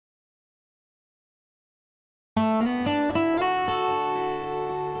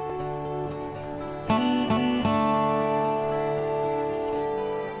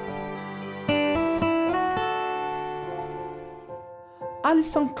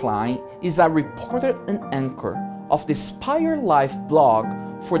Alison Klein is a reporter and anchor of the Inspire Life blog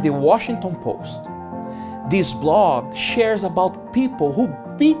for the Washington Post. This blog shares about people who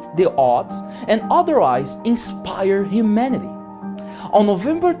beat the odds and otherwise inspire humanity. On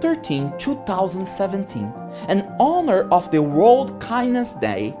November 13, 2017, in honor of the World Kindness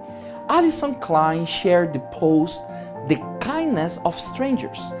Day, Alison Klein shared the post "The Kindness of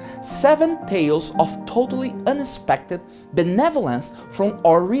Strangers: 7 Tales of Totally Unexpected Benevolence from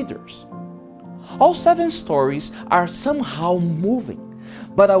Our Readers." All 7 stories are somehow moving,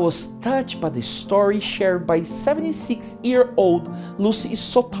 but I was touched by the story shared by 76-year-old Lucy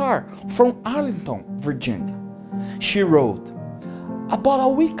Sotar from Arlington, Virginia. She wrote, "About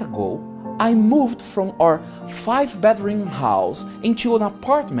a week ago, I moved from our 5-bedroom house into an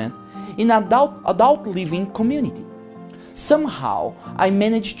apartment in an adult living community. Somehow, I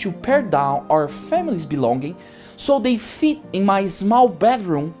managed to pare down our family's belongings so they fit in my small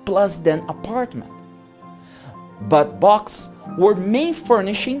bedroom plus den apartment. But boxes were main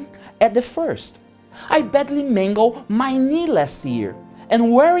furnishing at the first. I badly mangled my knee last year,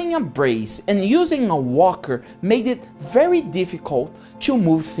 and wearing a brace and using a walker made it very difficult to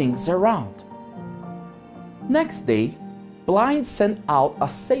move things around. Next day, Blind sent out a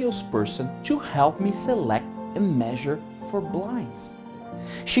salesperson to help me select and measure for blinds.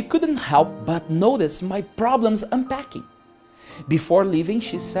 She couldn't help but notice my problems unpacking. Before leaving,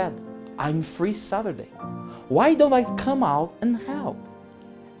 she said, 'I'm free Saturday. Why don't I come out and help?'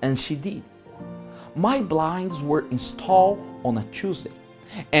 And she did. My blinds were installed on a Tuesday,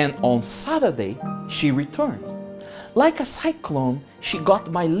 and on Saturday, she returned. Like a cyclone, she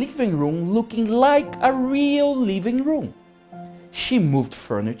got my living room looking like a real living room. She moved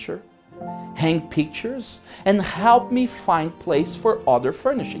furniture, hang pictures, and helped me find place for other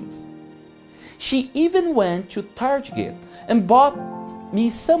furnishings. She even went to Target and bought me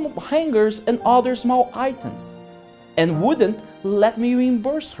some hangers and other small items, and wouldn't let me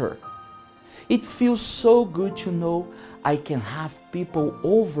reimburse her. It feels so good to know I can have people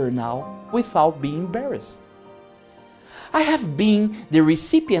over now without being embarrassed. I have been the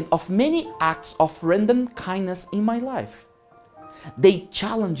recipient of many acts of random kindness in my life. They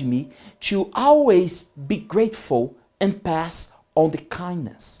challenge me to always be grateful and pass on the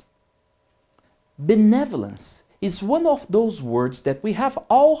kindness. Benevolence is one of those words that we have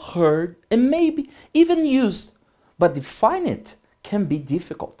all heard and maybe even used, but define it can be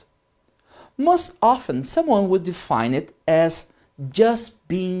difficult. Most often, someone would define it as just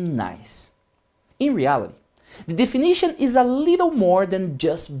being nice. In reality, the definition is a little more than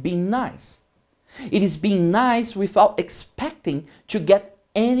just being nice. It is being nice without expecting to get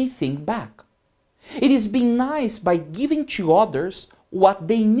anything back. It is being nice by giving to others what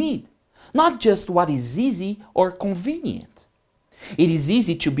they need, not just what is easy or convenient. It is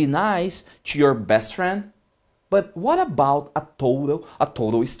easy to be nice to your best friend, but what about a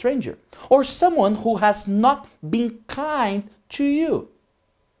total stranger, or someone who has not been kind to you?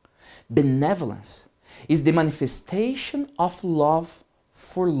 Benevolence is the manifestation of love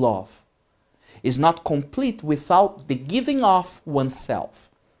for love. Is not complete without the giving of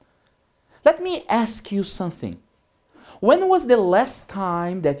oneself. Let me ask you something. When was the last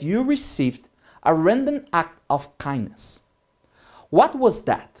time that you received a random act of kindness? What was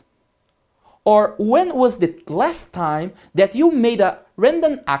that? Or when was the last time that you made a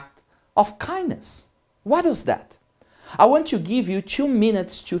random act of kindness? What was that? I want to give you 2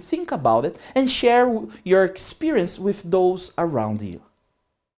 minutes to think about it and share your experience with those around you.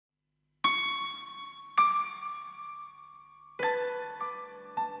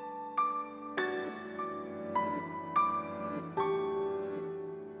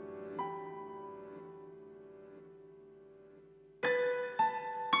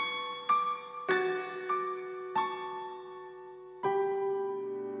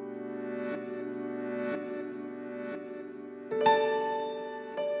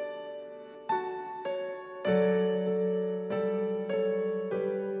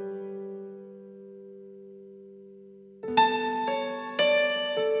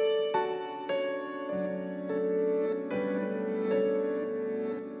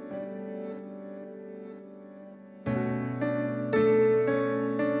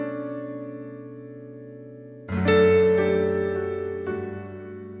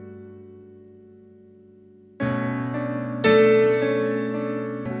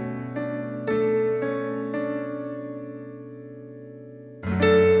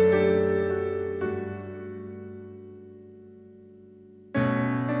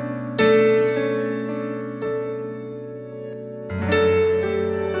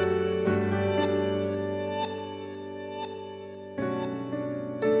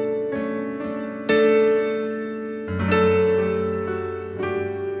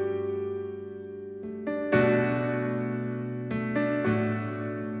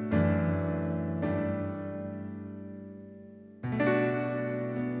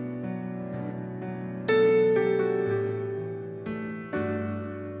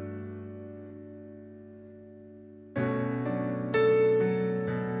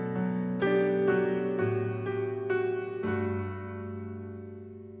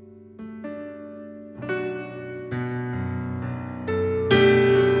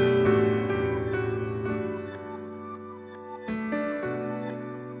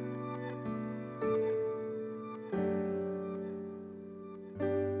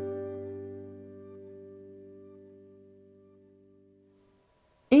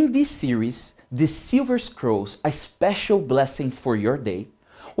 In this series, The Silver Scrolls, a special blessing for your day,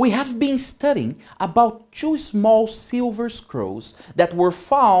 we have been studying about two small silver scrolls that were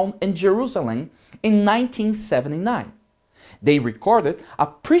found in Jerusalem in 1979. They recorded a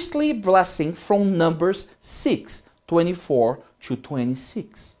priestly blessing from Numbers 6:24 to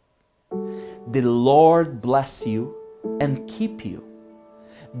 26. The Lord bless you and keep you.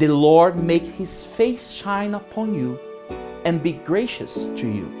 The Lord make his face shine upon you and be gracious to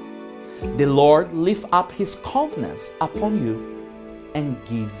you. The Lord lift up his countenance upon you and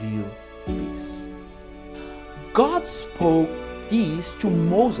give you peace. God spoke these to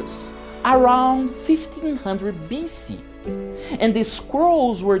Moses around 1500 BC, and the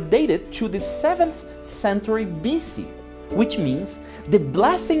scrolls were dated to the 7th century BC, which means the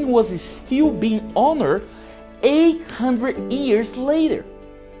blessing was still being honored 800 years later.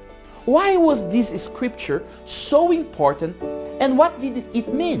 Why was this scripture so important, and what did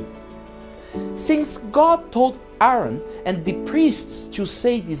it mean? Since God told Aaron and the priests to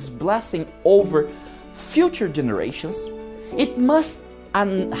say this blessing over future generations, it must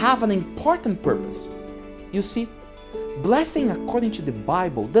have an important purpose. You see, blessing according to the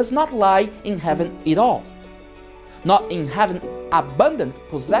Bible does not lie in heaven at all. Not in having abundant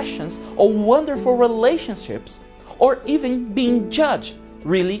possessions or wonderful relationships, or even being judged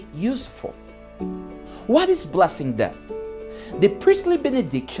really useful. What is blessing then? The priestly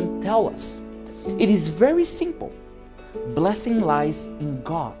benediction tells us it is very simple. Blessing lies in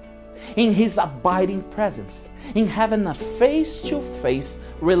God, in his abiding presence, in having a face-to-face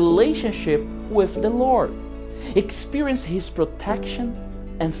relationship with the Lord, experience his protection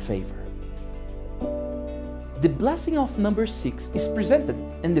and favor. The blessing of number 6 is presented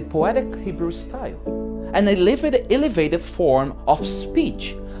in the poetic Hebrew style, an elevated form of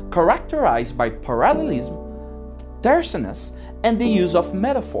speech characterized by parallelism, terseness, and the use of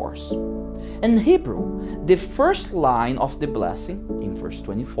metaphors. In Hebrew, the first line of the blessing, in verse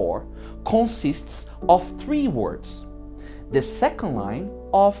 24, consists of 3 words, the second line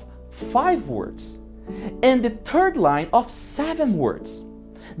of 5 words, and the third line of 7 words.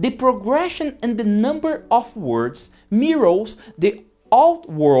 The progression and the number of words mirrors the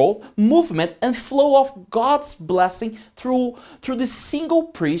outward movement and flow of God's blessing through the single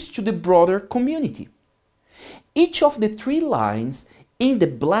priest to the broader community. Each of the 3 lines in the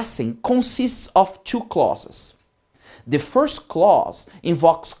blessing consists of 2 clauses. The first clause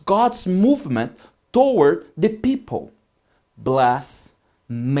invokes God's movement toward the people. Bless,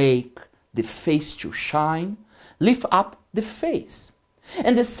 make the face to shine, lift up the face.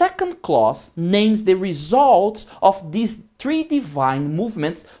 And the second clause names the results of these 3 divine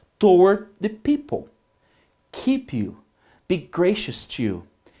movements toward the people. Keep you, be gracious to you,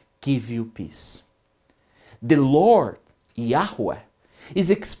 give you peace. The Lord, Yahweh, is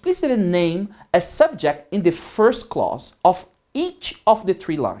explicitly named as subject in the first clause of each of the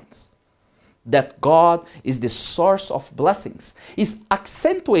 3 lines. That God is the source of blessings is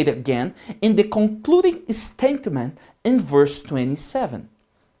accentuated again in the concluding statement in verse 27.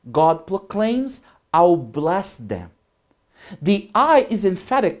 God proclaims, "I'll bless them." The I is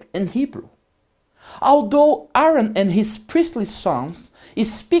emphatic in Hebrew. Although Aaron and his priestly sons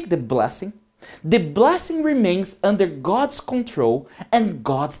speak the blessing remains under God's control and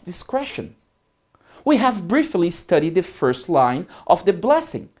God's discretion. We have briefly studied the first line of the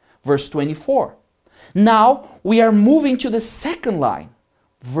blessing, verse 24. Now we are moving to the second line,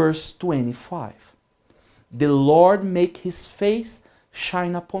 verse 25. The Lord make his face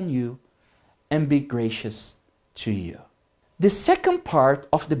shine upon you and be gracious to you. The second part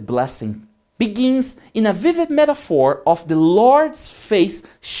of the blessing begins in a vivid metaphor of the Lord's face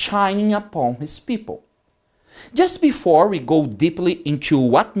shining upon his people. Just before we go deeply into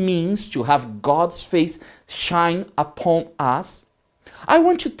what it means to have God's face shine upon us, I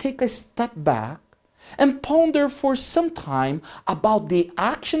want to take a step back and ponder for some time about the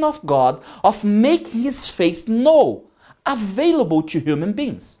action of God of making his face known, available to human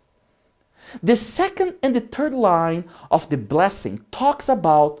beings. The second and the third line of the blessing talks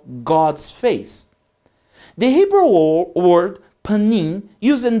about God's face. The Hebrew word panim,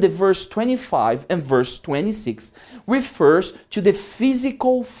 used in the verse 25 and verse 26, refers to the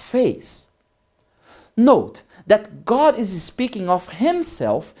physical face. Note that God is speaking of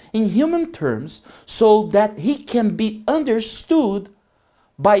himself in human terms so that he can be understood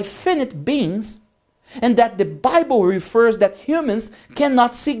by finite beings, and that the Bible refers that humans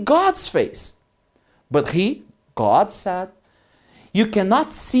cannot see God's face. But God said, "You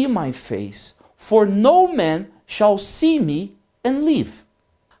cannot see my face, for no man shall see me and live."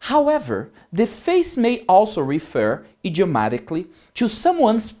 However, the face may also refer idiomatically to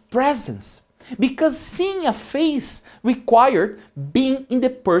someone's presence, because seeing a face required being in the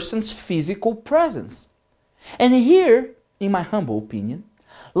person's physical presence. And here, in my humble opinion,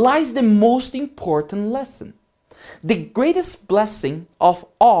 lies the most important lesson. The greatest blessing of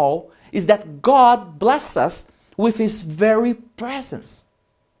all is that God blesses us with His very presence.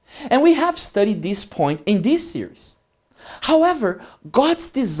 And we have studied this point in this series. However, God's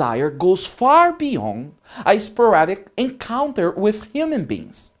desire goes far beyond a sporadic encounter with human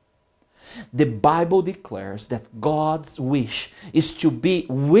beings. The Bible declares that God's wish is to be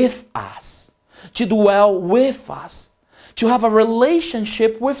with us, to dwell with us, to have a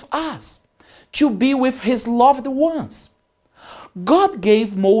relationship with us, to be with His loved ones. God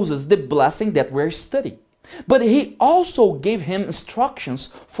gave Moses the blessing that we're studying, but He also gave him instructions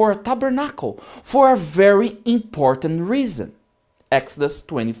for a tabernacle for a very important reason. Exodus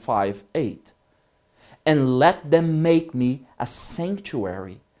 25:8. And let them make me a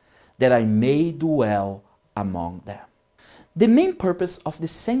sanctuary, that I may dwell among them. The main purpose of the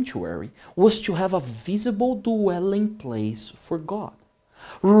sanctuary was to have a visible dwelling place for God,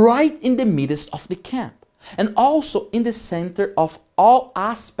 right in the midst of the camp, and also in the center of all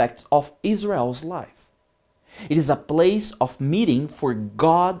aspects of Israel's life. It is a place of meeting for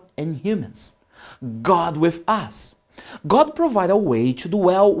God and humans, God with us. God provided a way to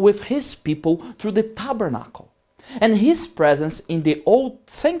dwell with His people through the tabernacle, and His presence in the old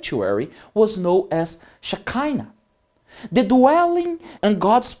sanctuary was known as Shekinah. The dwelling and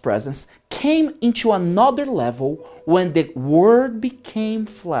God's presence came into another level when the Word became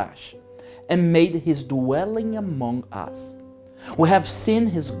flesh and made His dwelling among us. We have seen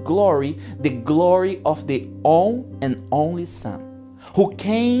His glory, the glory of the one and only Son, who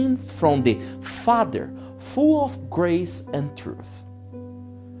came from the Father, full of grace and truth.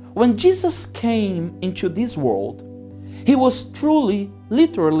 When Jesus came into this world, He was truly,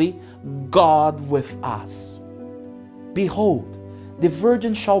 literally, God with us. Behold, the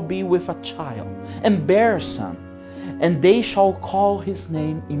virgin shall be with a child, and bear a son, and they shall call His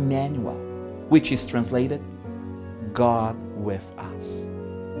name Emmanuel, which is translated, God with us.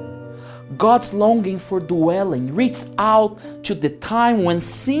 God's longing for dwelling reached out to the time when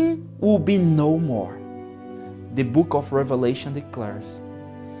sin will be no more. The book of Revelation declares,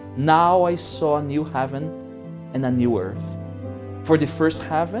 "Now I saw a new heaven and a new earth, for the first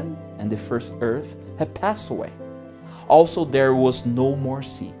heaven and the first earth had passed away. Also there was no more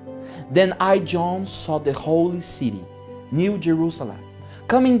sea. Then I, John, saw the holy city, New Jerusalem,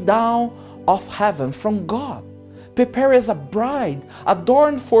 coming down of heaven from God, prepared as a bride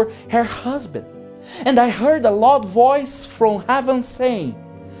adorned for her husband. And I heard a loud voice from heaven saying,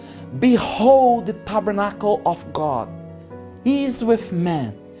 Behold the tabernacle of God. He is with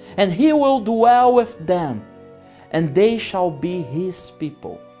men, and He will dwell with them, and they shall be His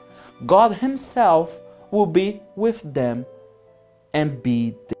people. God Himself will be with them and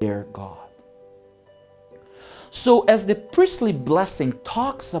be their God." So as the priestly blessing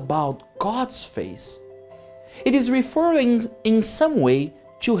talks about God's face, it is referring in some way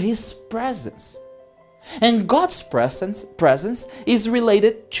to His presence. And God's presence is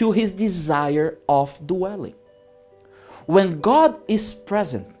related to His desire of dwelling. When God is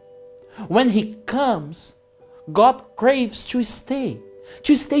present, when He comes, God craves to stay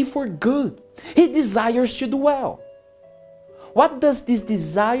for good. He desires to dwell. What does this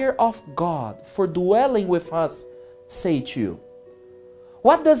desire of God for dwelling with us say to you?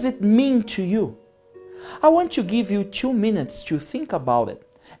 What does it mean to you? I want to give you 2 minutes to think about it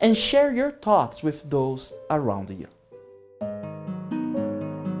and share your thoughts with those around you.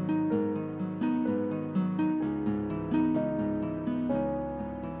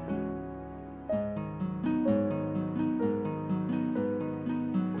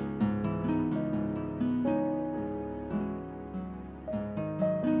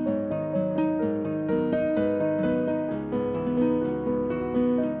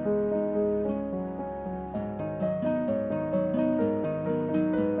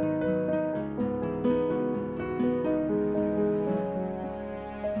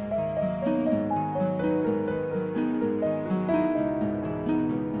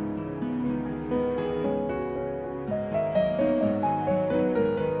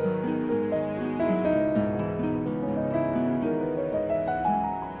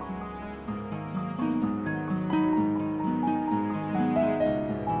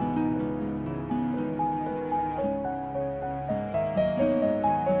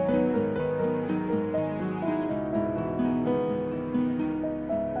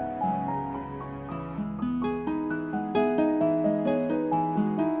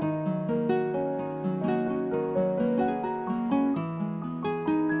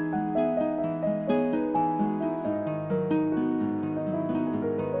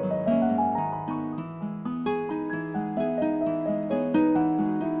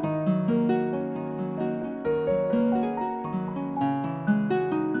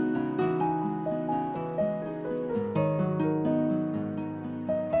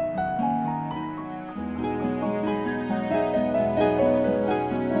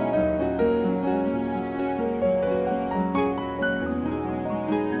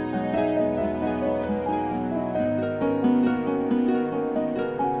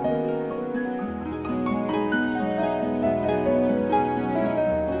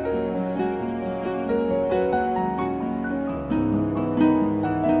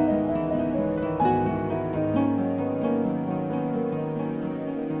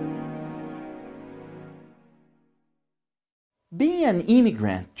 an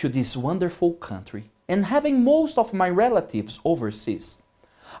immigrant to this wonderful country and having most of my relatives overseas,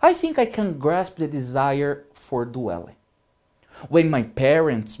 I think I can grasp the desire for dwelling. When my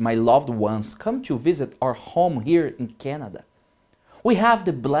parents, my loved ones, come to visit our home here in Canada, we have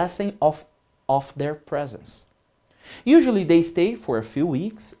the blessing of their presence. Usually they stay for a few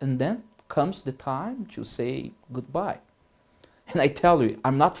weeks and then comes the time to say goodbye. And I tell you,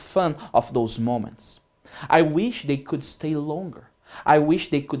 I'm not fond of those moments. I wish they could stay longer. I wish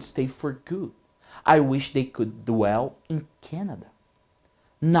they could stay for good. I wish they could dwell in Canada.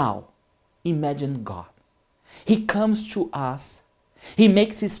 Now, imagine God. He comes to us. He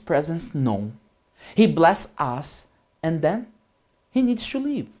makes His presence known. He blesses us, and then He needs to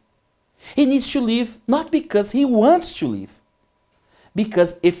leave. He needs to leave not because He wants to leave,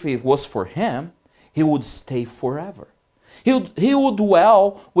 because if it was for Him, He would stay forever. He would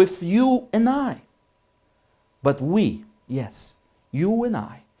dwell with you and I. But we, yes, you and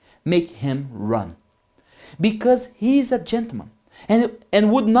I, make Him run. Because He is a gentleman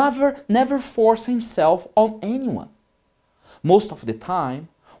and would never force Himself on anyone. Most of the time,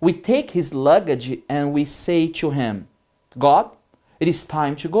 we take His luggage and we say to Him, God, it is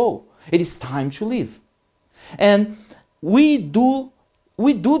time to go. It is time to leave. And we do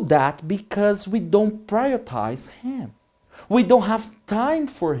that because we don't prioritize Him. We don't have time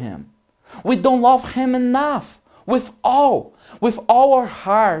for Him. We don't love Him enough with all our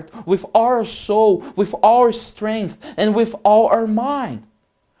heart, with our soul, with our strength, and with all our mind.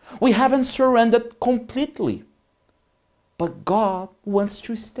 We haven't surrendered completely. But God wants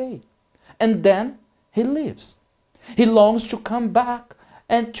to stay. And then He leaves. He longs to come back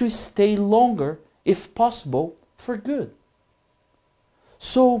and to stay longer, if possible, for good.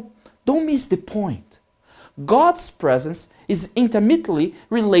 So don't miss the point. God's presence is intimately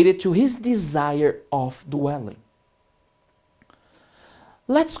related to His desire of dwelling.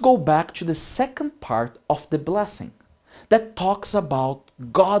 Let's go back to the second part of the blessing that talks about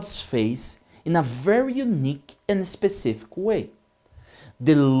God's face in a very unique and specific way.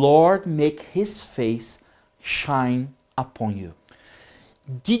 The Lord make His face shine upon you.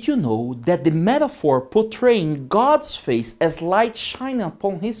 Did you know that the metaphor portraying God's face as light shining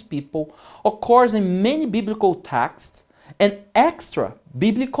upon His people occurs in many biblical texts and extra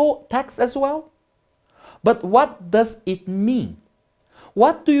biblical texts as well? But what does it mean?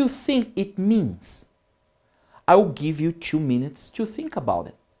 What do you think it means? I will give you 2 minutes to think about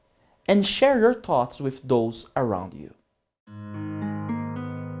it and share your thoughts with those around you.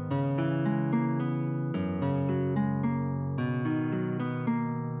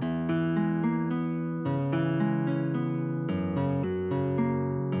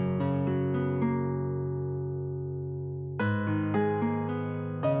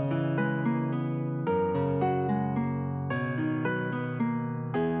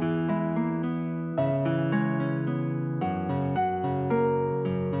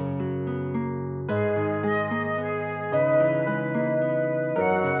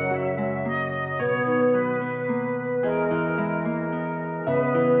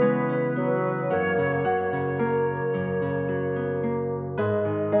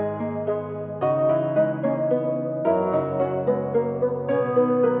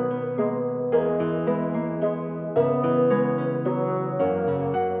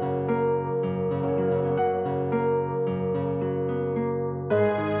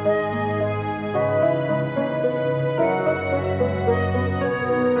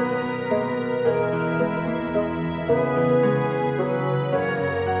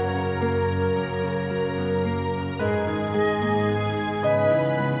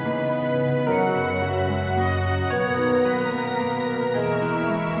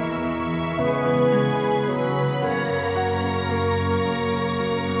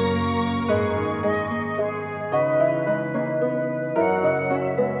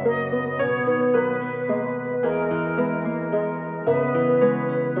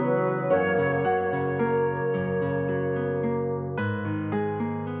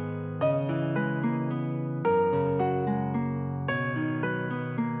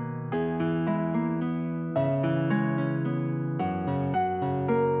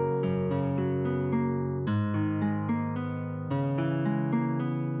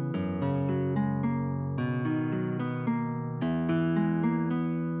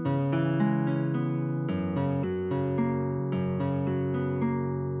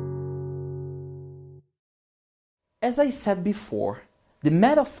 As I said before, the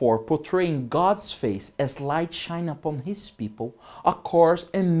metaphor portraying God's face as light shining upon His people occurs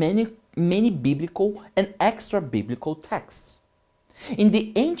in many biblical and extra-biblical texts. In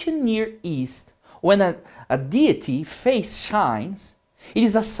the ancient Near East, When a deity face shines, it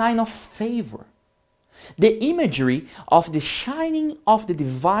is a sign of favor. The imagery of the shining of the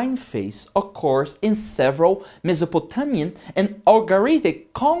divine face occurs in several Mesopotamian and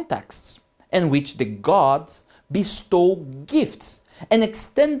Ugaritic contexts, in which the gods bestow gifts and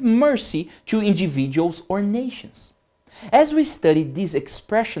extend mercy to individuals or nations. As we study this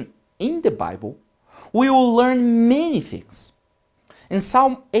expression in the Bible, we will learn many things. In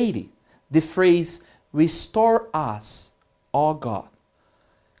Psalm 80, the phrase, "Restore us, O God,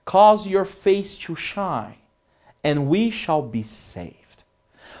 cause your face to shine, and we shall be saved,"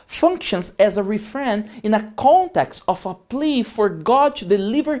 functions as a refrain in a context of a plea for God to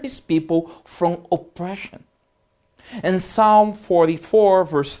deliver His people from oppression. In Psalm 44,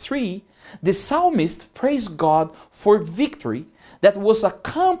 verse 3, the psalmist praised God for victory that was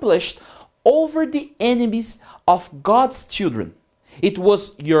accomplished over the enemies of God's children. It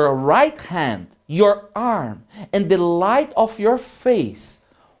was your right hand, your arm, and the light of your face,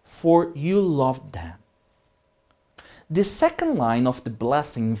 for you loved them. The second line of the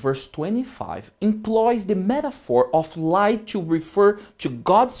blessing, verse 25, employs the metaphor of light to refer to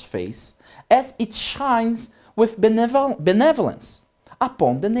God's face as it shines with benevolence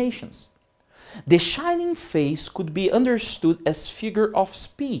upon the nations. The shining face could be understood as figure of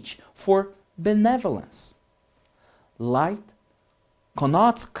speech for benevolence. Light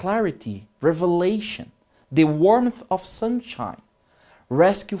connotes clarity, revelation, the warmth of sunshine,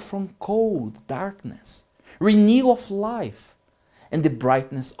 rescue from cold, darkness, renewal of life, and the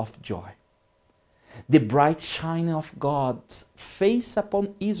brightness of joy. The bright shining of God's face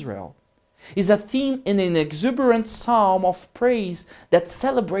upon Israel is a theme in an exuberant psalm of praise that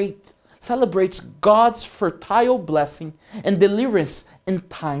celebrates God's fertile blessing and deliverance in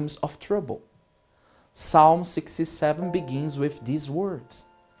times of trouble. Psalm 67 begins with these words: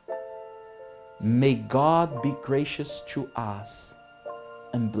 "May God be gracious to us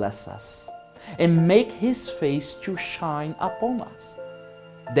and bless us, and make His face to shine upon us,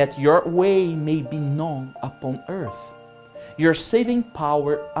 that your way may be known upon earth, your saving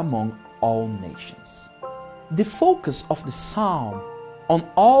power among all nations." The focus of the psalm on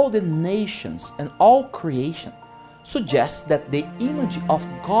all the nations and all creation suggests that the image of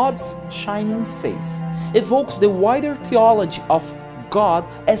God's shining face evokes the wider theology of God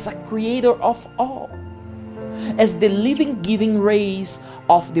as a creator of all. As the living giving rays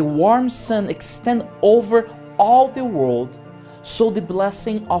of the warm sun extend over all the world, so the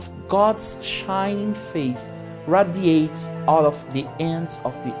blessing of God's shining face radiates out of the ends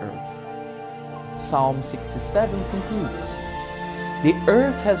of the earth. Psalm 67 concludes, "The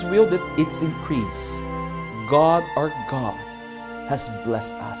earth has wielded its increase. God, our God, has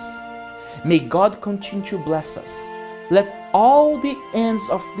blessed us. May God continue to bless us. Let all the ends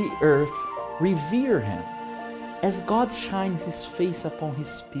of the earth revere Him." As God shines His face upon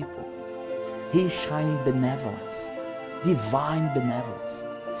His people, He is shining benevolence, divine benevolence.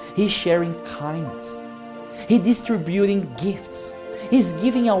 He is sharing kindness. He is distributing gifts. He is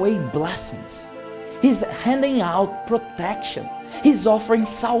giving away blessings. He is handing out protection. He is offering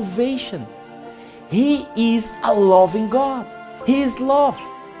salvation. He is a loving God. He is love.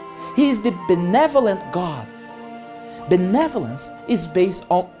 He is the benevolent God. Benevolence is based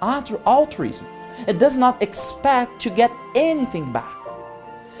on altruism. It does not expect to get anything back.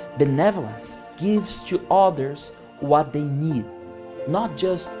 Benevolence gives to others what they need, not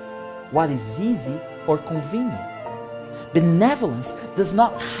just what is easy or convenient. Benevolence does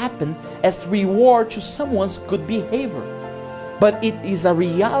not happen as reward to someone's good behavior, but it is a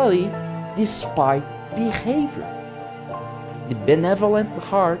reality despite behavior. The benevolent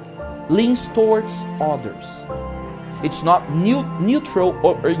heart leans towards others. It's not neutral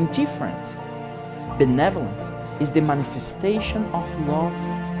or indifferent. Benevolence is the manifestation of love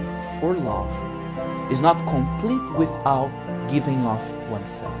for love. It's not complete without giving of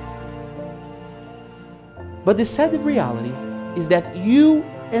oneself. But the sad reality is that you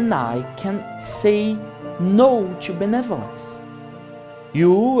and I can say no to benevolence.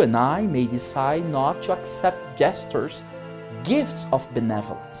 You and I may decide not to accept gestures, gifts of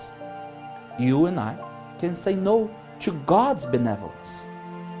benevolence. You and I can say no to God's benevolence.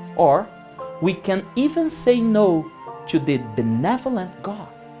 Or we can even say no to the benevolent God.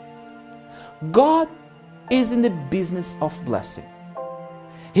 God is in the business of blessing.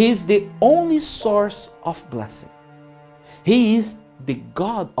 He is the only source of blessing. He is the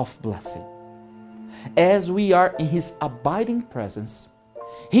God of blessing. As we are in His abiding presence,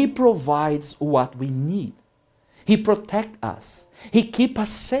 He provides what we need. He protects us. He keeps us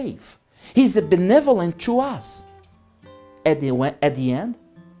safe. He is benevolent to us. At the end,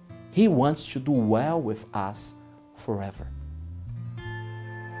 He wants to do well with us forever.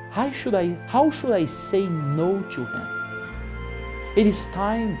 How should I say no to Him? It is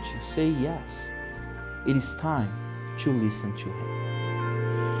time to say yes. It is time to listen to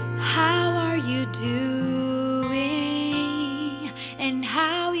Him. How are you doing? And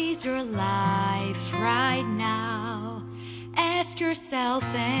how is your life right now? Ask yourself,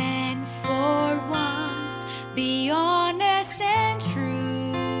 and for once, be honest and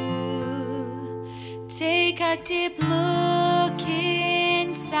true. Take a deep look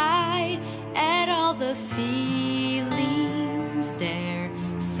inside at all the feelings there.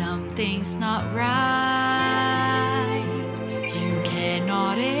 Something's not right. You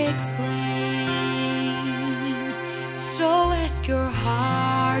cannot explain. So ask your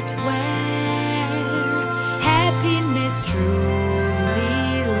heart where happiness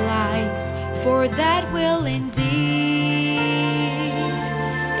truly lies, for that will indeed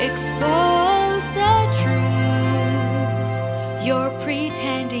expose the truth. You're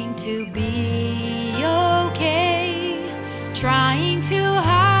pretending to be okay, trying to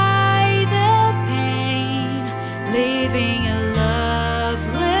hide the pain, living a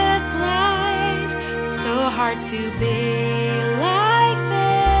loveless life, so hard to be like this.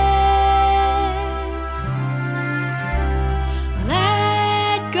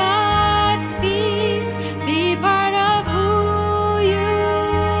 Let God's peace be part of who you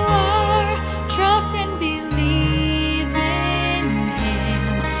are. Trust and believe in Him.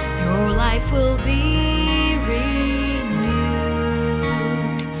 Your life will be renewed.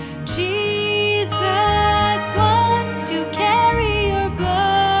 Jesus wants to carry your burdens.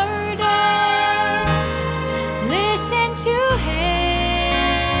 Listen to Him.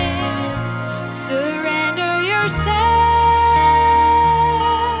 Surrender yourself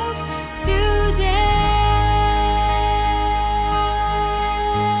today.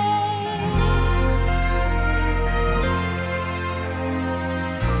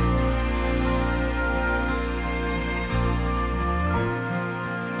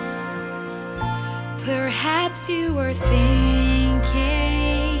 Perhaps you were thinking,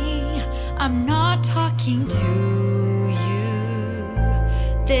 I'm not talking to you.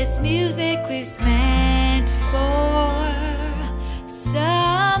 This music is meant for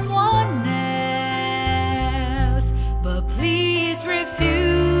someone else, but please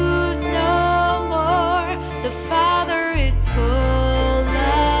refuse no more. The Father is full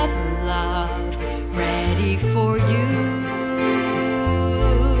of love, ready for you.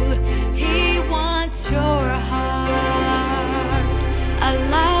 He wants your heart.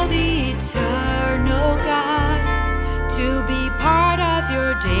 Allow the eternal God to be part of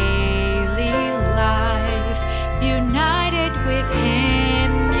your daily life. United with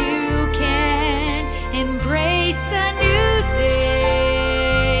Him, you can embrace a new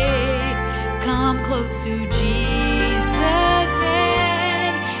day. Come close to Jesus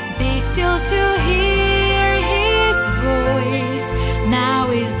and be still to